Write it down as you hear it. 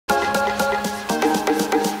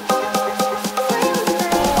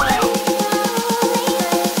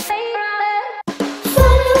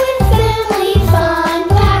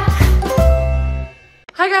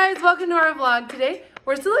our vlog today.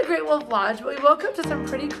 We're still at Great Wolf Lodge, but we woke up to some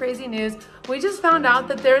pretty crazy news. We just found out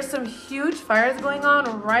that there's some huge fires going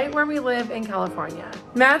on right where we live in California.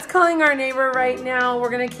 Matt's calling our neighbor right now. We're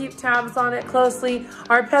gonna keep tabs on it closely.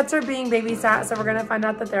 Our pets are being babysat, so we're gonna find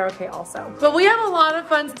out that they're okay also. But we have a lot of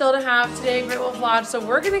fun still to have today at Great Wolf Lodge, so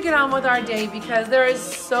we're gonna get on with our day because there is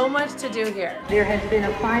so much to do here. There has been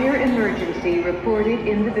a fire emergency reported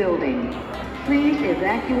in the building. Please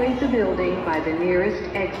evacuate the building by the nearest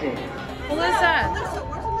exit. Alyssa,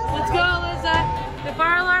 let's go, Alyssa. The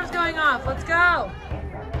fire alarm's going off. Let's go.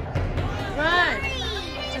 Run.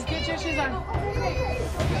 Just get your shoes on.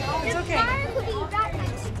 It's okay.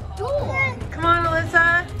 Come on,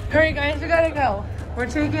 Alyssa. Hurry, guys. We gotta go. We're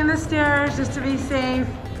taking the stairs just to be safe,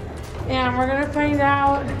 and we're gonna find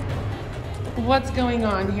out what's going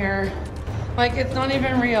on here. Like, it's not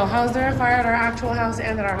even real. How is there a fire at our actual house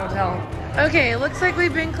and at our hotel? Okay, it looks like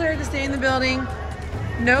we've been cleared to stay in the building.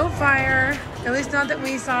 No fire, at least not that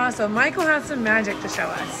we saw, so Michael has some magic to show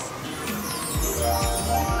us.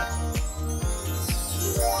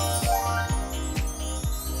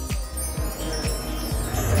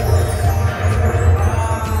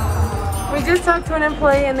 We just talked to an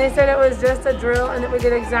employee and they said it was just a drill and that we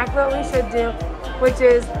did exactly what we should do, which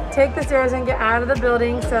is take the stairs and get out of the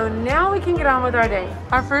building. So now we can get on with our day.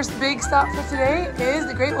 Our first big stop for today is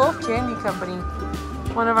the Great Wolf Candy Company.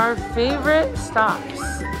 One of our favorite stops.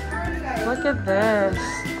 Look at this.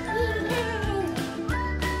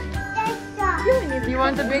 You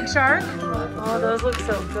want the big shark? Oh, those look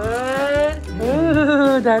so good.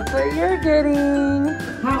 Ooh, that's what you're getting.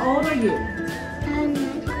 How old are you?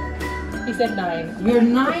 He said 9. You're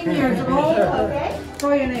 9 years old? Okay.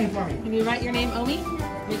 Throw your name for me. Can you write your name, Omi?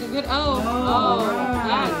 Make a good O. Wow.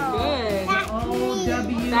 That's good.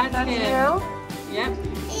 O-W. That's him. Yeah, Yep.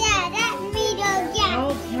 that's me, yeah.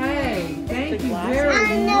 Okay, thank you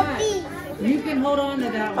very much. You can hold on to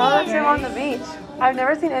that one. Oh, that's him on the beach. I've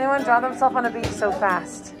never seen anyone draw themselves on a beach so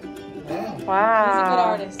fast. Wow. He's a good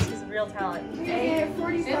artist. He's a real talent.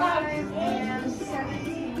 45 and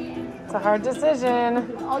 17. It's a hard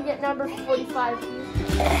decision. I'll get number 45.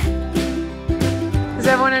 Is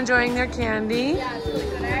everyone enjoying their candy? Yeah, it's really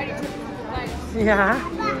good. I already took it. Yeah.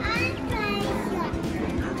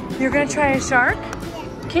 You're gonna try a shark?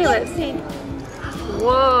 Okay, let's see.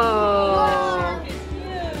 Whoa.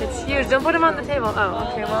 It's huge. Don't put him on the table. Oh,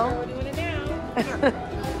 okay, well.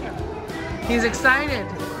 He's excited.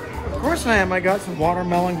 Of course I am. I got some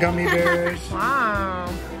watermelon gummy bears. Wow.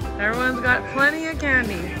 Everyone's got plenty of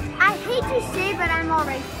candy. I hate to say, but I'm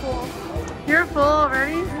already full. You're full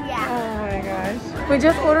already? Yeah. Oh my gosh. We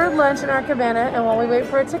just ordered lunch in our cabana, and while we wait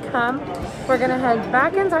for it to come, we're gonna head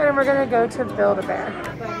back inside and we're gonna go to Build-A-Bear.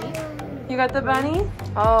 You got the bunny?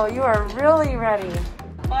 Oh, you are really ready.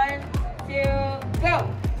 1, 2, go.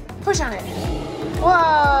 Push on it.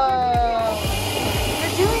 Whoa.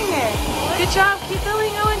 You're doing it. Good job. Keep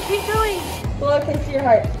going, Owen. Keep going. Look into your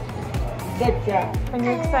heart. Good job. Are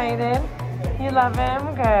you excited? You love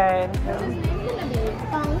him? Good. What's his name gonna be?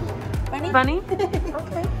 Bunny. Bunny?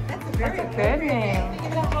 Okay. That's a good name.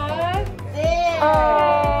 Give it a hug.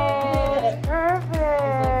 Oh,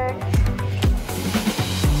 perfect.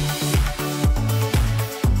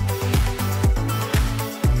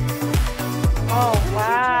 Oh,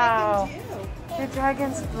 wow. The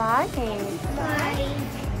dragon's flying. It's flying.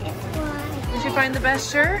 Did you find the best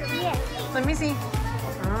shirt? Yes. Let me see.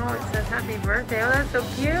 Oh, it says happy birthday. Oh, that's so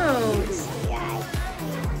cute.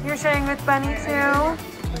 You're sharing with Bunny too?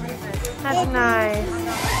 That's nice.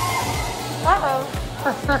 Uh-oh.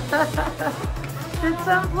 There's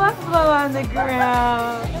some fluff flow on the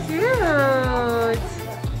ground. Cute.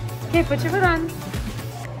 Okay, put your foot on.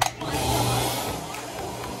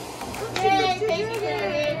 Cute.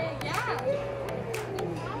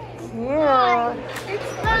 It's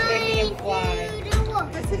flying.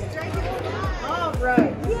 All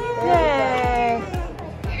right. Yay.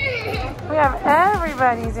 We have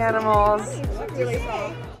everybody's animals.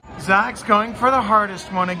 Zach's going for the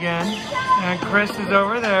hardest one again. And Chris is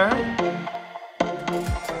over there.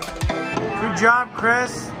 Good job,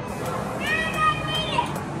 Chris.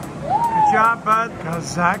 Good job, bud. Got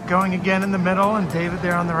Zach going again in the middle and David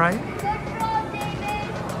there on the right.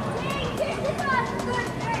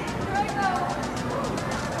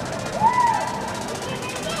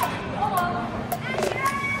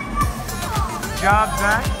 Good job,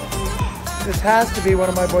 Zach. This has to be one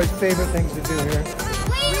of my boys' favorite things to do here.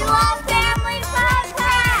 We love family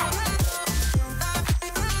podcasts.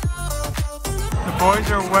 The boys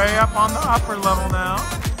are way up on the upper level now.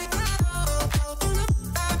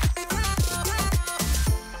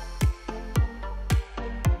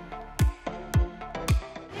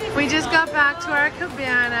 We just got back to our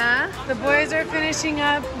cabana. The boys are finishing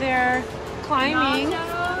up their climbing.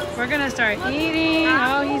 We're gonna start eating.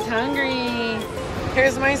 Oh, he's hungry.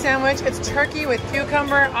 Here's my sandwich. It's turkey with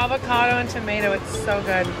cucumber, avocado, and tomato. It's so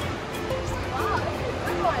good.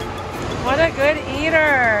 What a good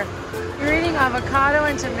eater. You're eating avocado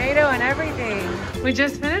and tomato and everything. We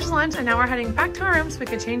just finished lunch and now we're heading back to our room so we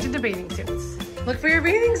could change into bathing suits. Look for your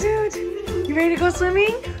bathing suit. You ready to go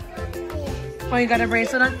swimming? Oh, you got a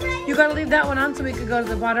bracelet on? You gotta leave that one on so we could go to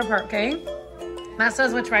the water park, okay? That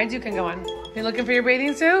says which rides you can go on. You looking for your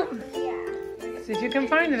bathing suit? Yeah. See if you can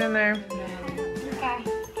find it in there. Okay.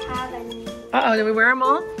 Have any. Uh-oh, did we wear them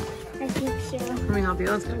all? I think so. Let me help you.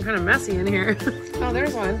 It's getting kind of messy in here. Oh,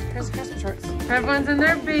 there's one. Here's some shorts. Everyone's in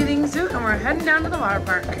their bathing suit and we're heading down to the water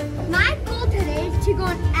park. My goal today is to go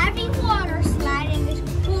on every water slide in this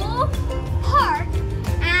cool park.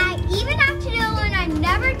 And I even have to do one I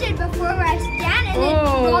never did before where I stand and then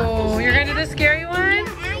Oh, you're gonna do the scary one? And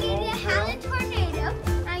I'm gonna do the Howling Tornado.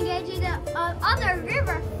 I'm gonna do the other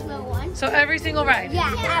river flow one. So every single ride?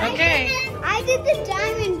 Yeah. Okay. I did the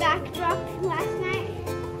diamond backdrop last night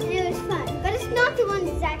and it was fun. But it's not the one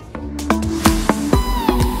that's actually.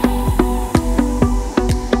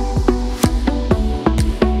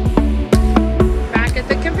 Back at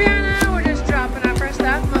the cabana, we're just dropping off our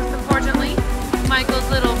stuff. Most importantly, Michael's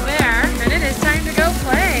little bear, and it is time to go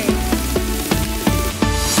play.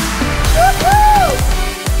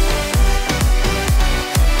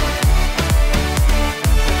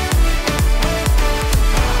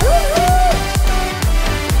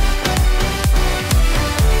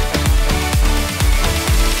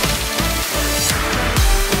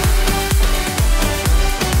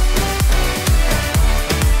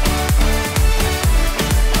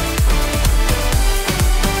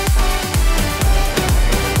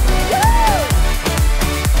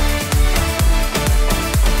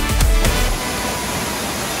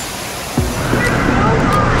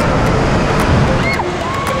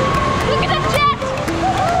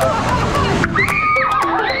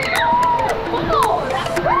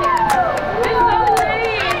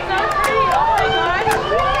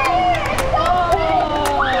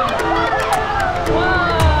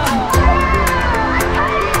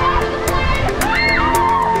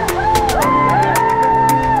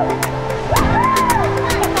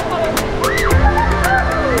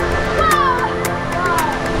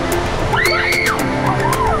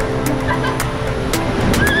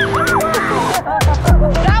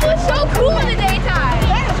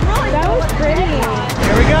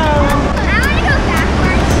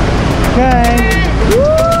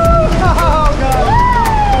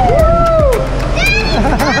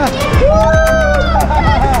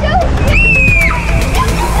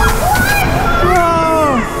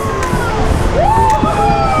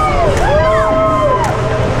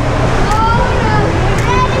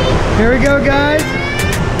 Here we go, guys.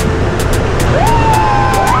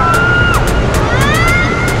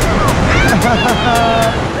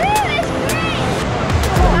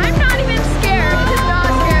 I'm not even scared. It's not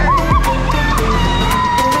scary.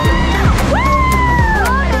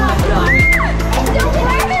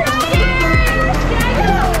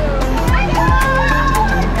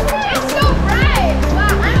 It's so bright.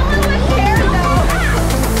 Wow, I'm a little bit scared though.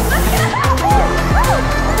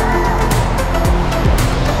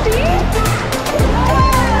 See?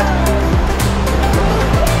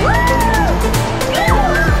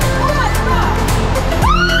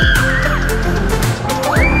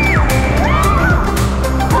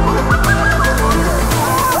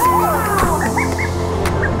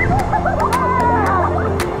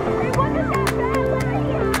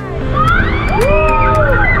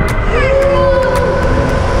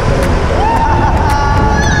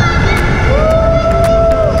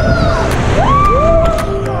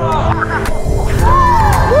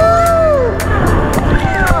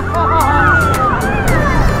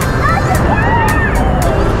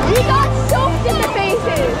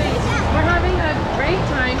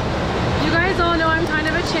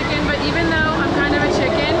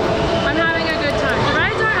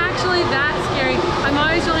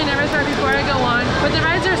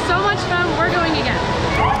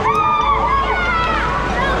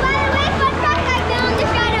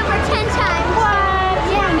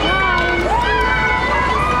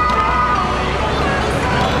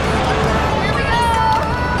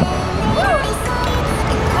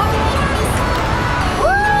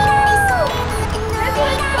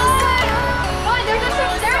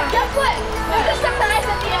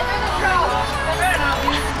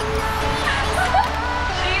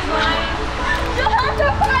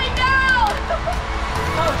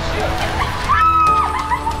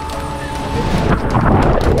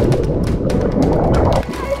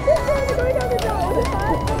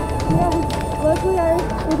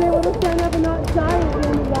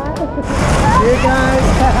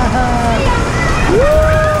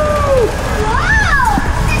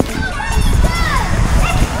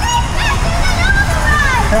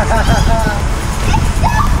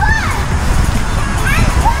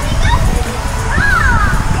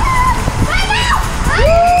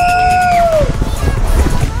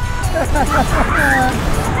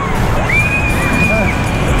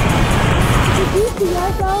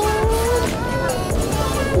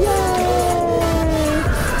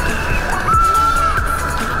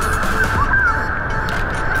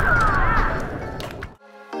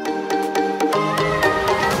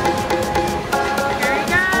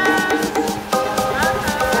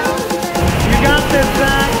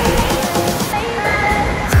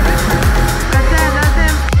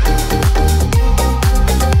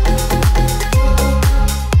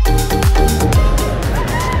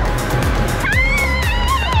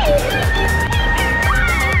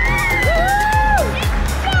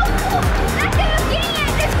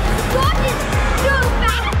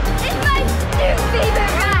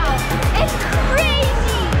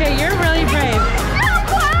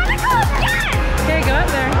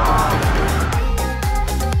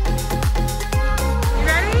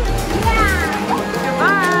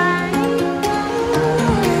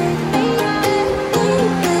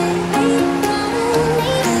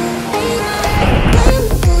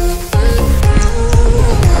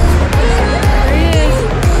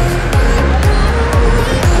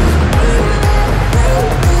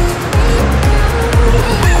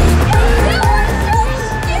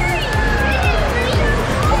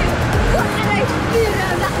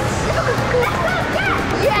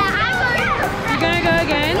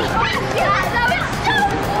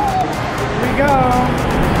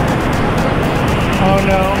 Oh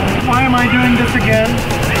no. Why am I doing this again?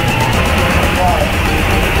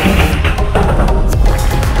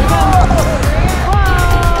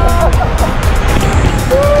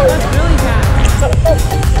 That's really fast.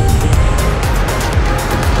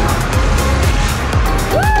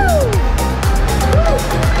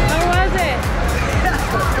 How was it?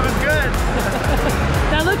 It was good.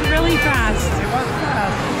 That looked really fast. It was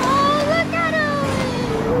fast. Oh, look at him!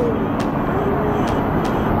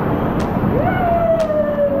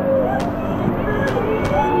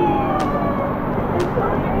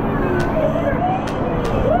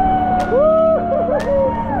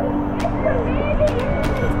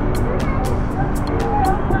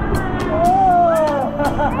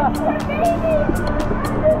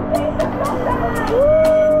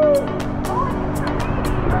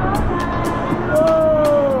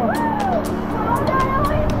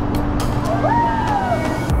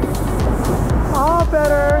 All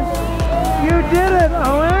better. You did it,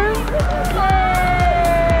 Owen.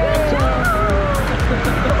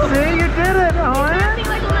 See, you did it, Owen.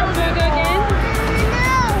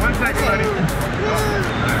 One second, buddy.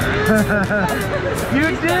 You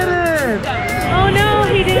did it. Oh no,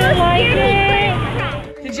 he didn't like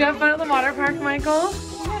it. Did you have fun at the water park, Michael?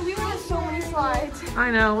 Yeah, we were on so many slides. I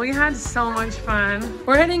know, we had so much fun.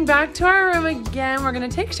 We're heading back to our room again. We're gonna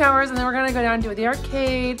take showers and then we're gonna go down to the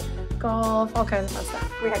arcade, golf, all kinds of fun stuff.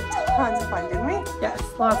 We had tons of fun, didn't we? Yes,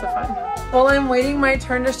 lots of fun. While I'm waiting my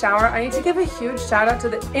turn to shower, I need to give a huge shout out to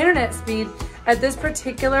the internet speed at this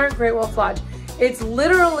particular Great Wolf Lodge. It's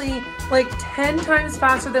literally like 10 times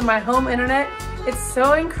faster than my home internet. It's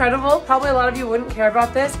so incredible. Probably a lot of you wouldn't care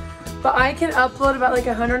about this, but I can upload about like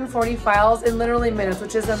 140 files in literally minutes,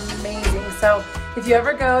 which is amazing. So if you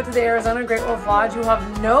ever go to the Arizona Great Wolf Lodge, you'll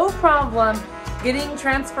have no problem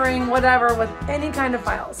transferring whatever with any kind of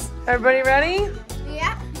files. Everybody ready?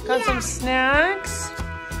 Yeah. Got some snacks.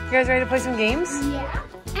 You guys ready to play some games? Yeah.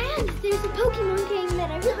 And there's a Pokemon game that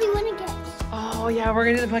I really want to get. Oh yeah, we're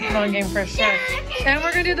gonna do the Pokemon game for sure. And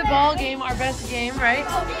we're gonna do the ball game, our best game, right?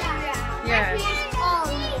 Yeah. Yes.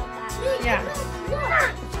 Yeah.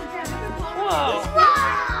 Whoa.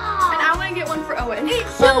 And I want to get one for Owen.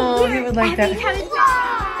 Oh, he would like that. Every time it's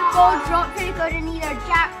ball drop pretty good in either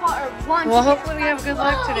jackpot or one. Well, hopefully we have good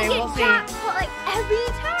luck today. We We'll get see. jackpot like every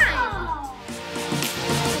time.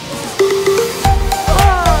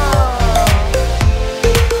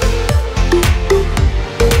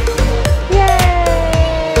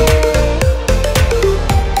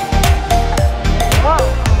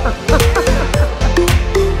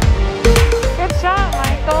 Good shot,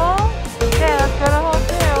 Michael. Okay, let's go to hole 2.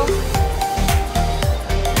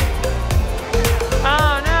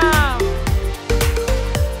 Oh no.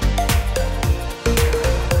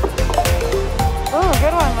 Oh,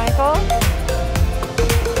 good one, Michael.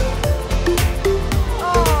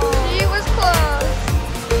 Oh. He was close.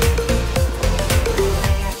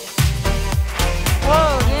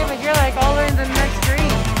 Whoa, David, you're like all the way in the next green.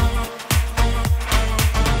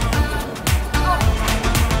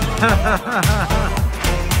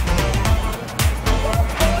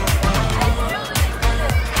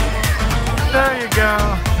 go.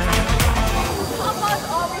 Papa's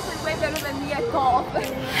obviously way better than me at golf.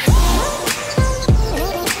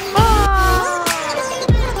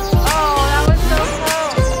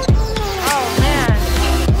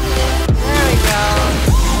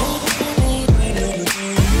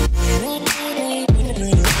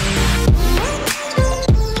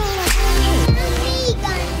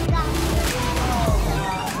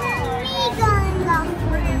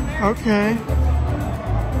 Okay.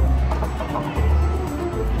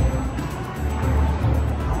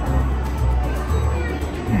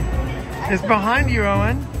 It's behind you,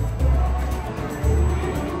 Owen.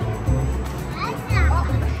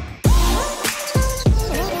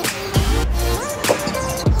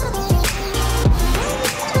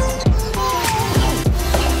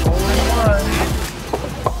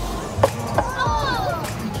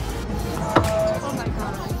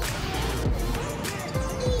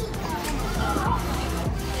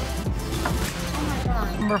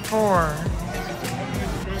 Number 4.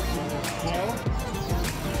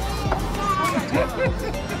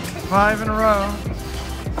 Five in a row.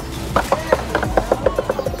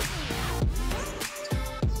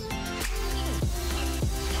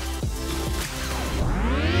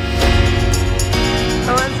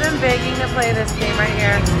 Owen's been begging to play this game right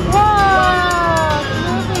here. Whoa! It's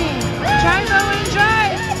moving. Drive, Owen,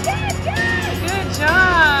 drive! Good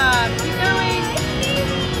job. Keep going.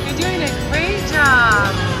 You're doing a great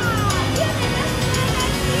job.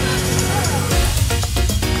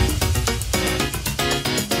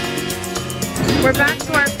 We're back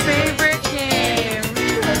to our favorite game.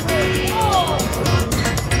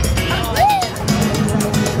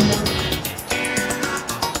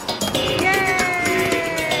 Yay!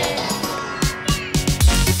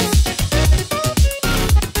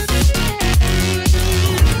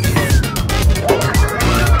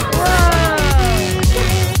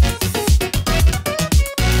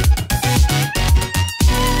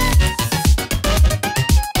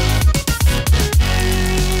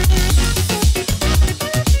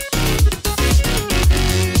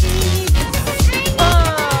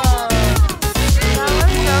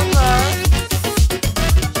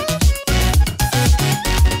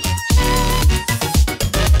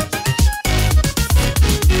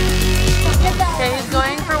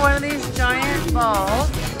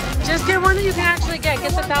 Just get one that you can actually get.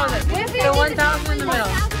 Get the 1,000. The 1,000 in the middle.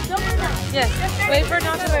 Yes. Wait for it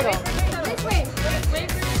not to wiggle.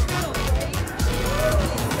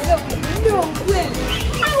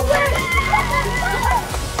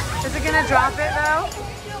 Is it gonna drop it though?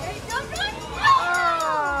 Oh.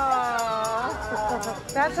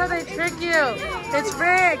 That's how they trick you. It's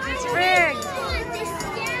rigged. It's rigged.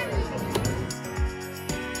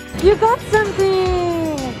 You got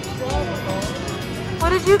something. What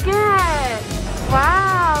did you get?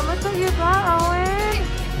 Wow, look what you got, Owen.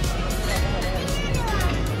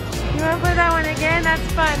 You want to play that one again? That's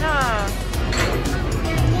fun, huh?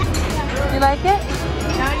 You like it?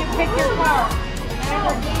 Now you pick your car.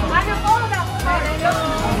 I know all about cars.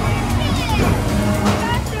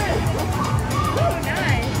 Oh,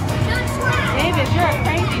 nice. David, you're a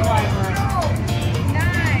crazy one.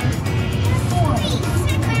 Nice.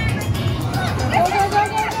 Go, go, go,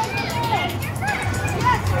 go.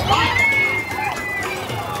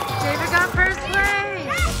 David got first place.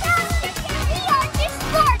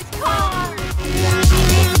 Sports car.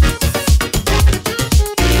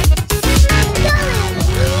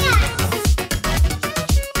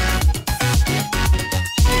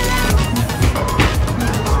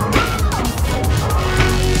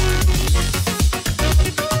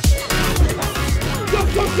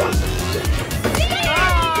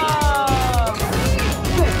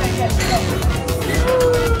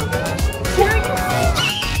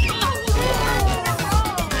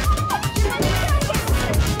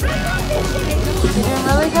 You're doing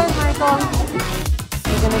really good, Michael.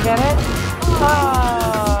 You gonna get it? Oh.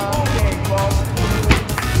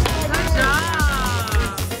 Good job.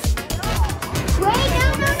 Wait,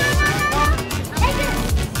 no. Take it.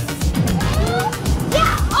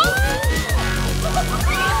 Yeah. Oh.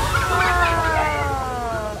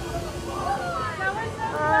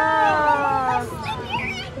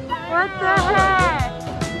 What the heck?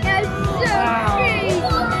 That's so crazy.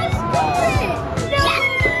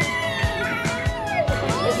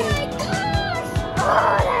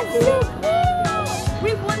 Oh, that's so cool.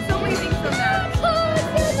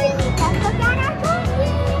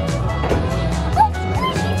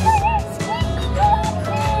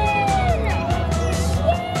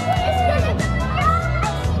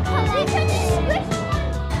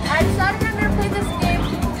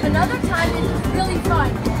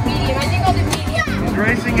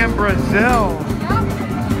 racing in Brazil.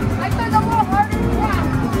 I took a little harder than that.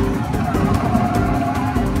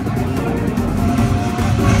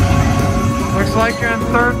 Looks like you're in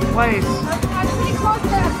third place. I'm pretty close to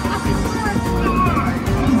that.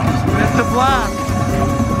 It's a blast.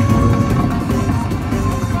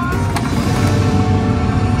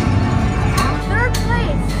 Third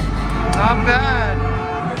place. Not bad.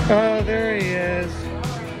 Oh, there he is.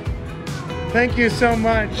 Thank you so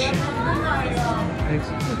much. Thanks.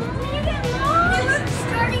 We were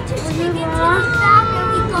starting to dig into the fact that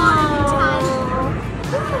we got in time.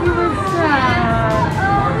 You were sad.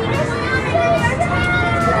 Oh, we just wanted to take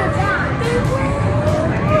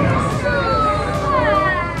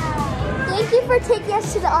Thank you for taking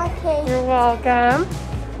us to the arcade. You're welcome.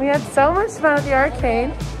 We had so much fun at the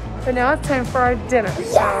arcade, but now it's time for our dinner.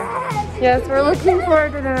 Yes, we're looking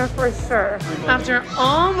forward to dinner for sure. After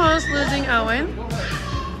almost losing Owen,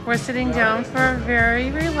 we're sitting down for a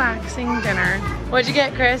very relaxing dinner. What'd you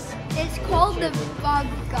get, Chris? It's called the bug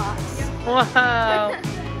goss. Wow,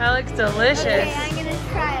 that looks delicious. Okay, I'm gonna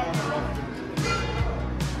try it.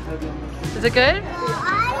 Is it good?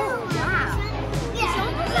 Oh, wow. It's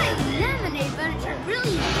almost like lemonade, but it's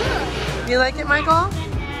really good. You like it, Michael?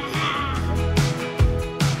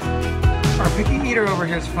 Our picky eater over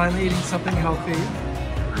here is finally eating something healthy. I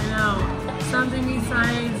know. Something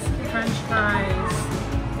besides French fries.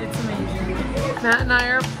 It's amazing. Matt and I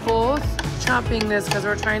are both chopping this because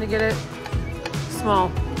we're trying to get it small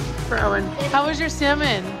for Owen. How was your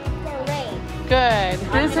salmon? Great. Good.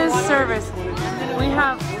 This is service. We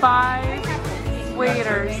have 5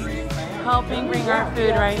 waiters helping bring our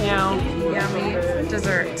food right now. Yummy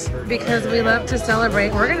dessert. Because we love to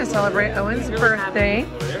celebrate. We're going to celebrate Owen's birthday.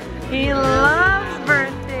 He loves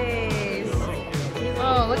birthdays.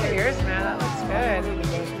 Oh, look at yours, Matt. That looks good.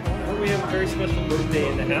 We have a very special birthday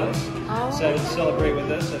in the house. Decided to celebrate with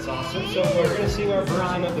us. That's awesome. So we're going to sing our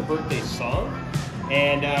version of the birthday song.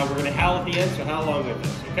 And we're going to howl at the end, so howl along with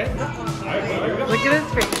us, okay? All right, here we go. Look at his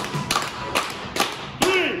face.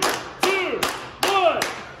 3, 2, 1.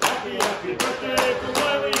 Happy, happy birthday from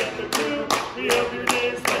Wiley and the crew. We hope your day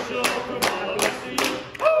is special from all of us to you.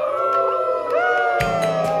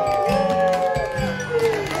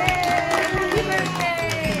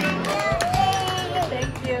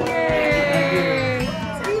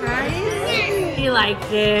 He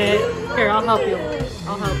liked it. Here, I'll help you.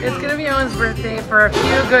 I'll help you. It's gonna be Owen's birthday for a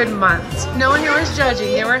few good months. No one here was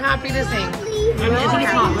judging. They were happy to sing. Let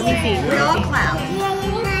me see. We're all clowns.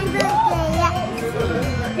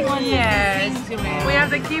 Yes. We have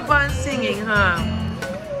to keep on singing, huh?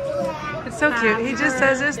 It's so cute. He just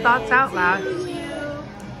says his thoughts out loud.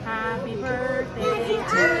 Happy birthday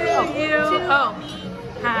to you. Oh.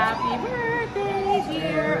 Happy birthday,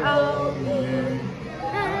 dear Owen.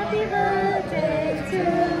 Happy birthday to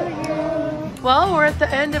you. Well, we're at the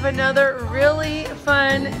end of another really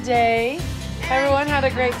fun day. Everyone had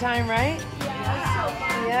a great time, right?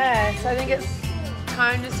 Yes. I think it's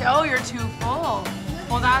time to say, oh, you're too full.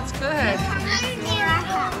 Well, that's good.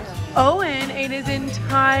 Owen ate his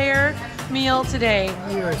entire meal today.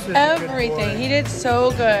 Everything. He did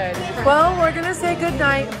so good. Well, we're going to say good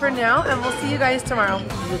night for now, and we'll see you guys tomorrow.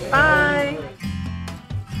 Bye.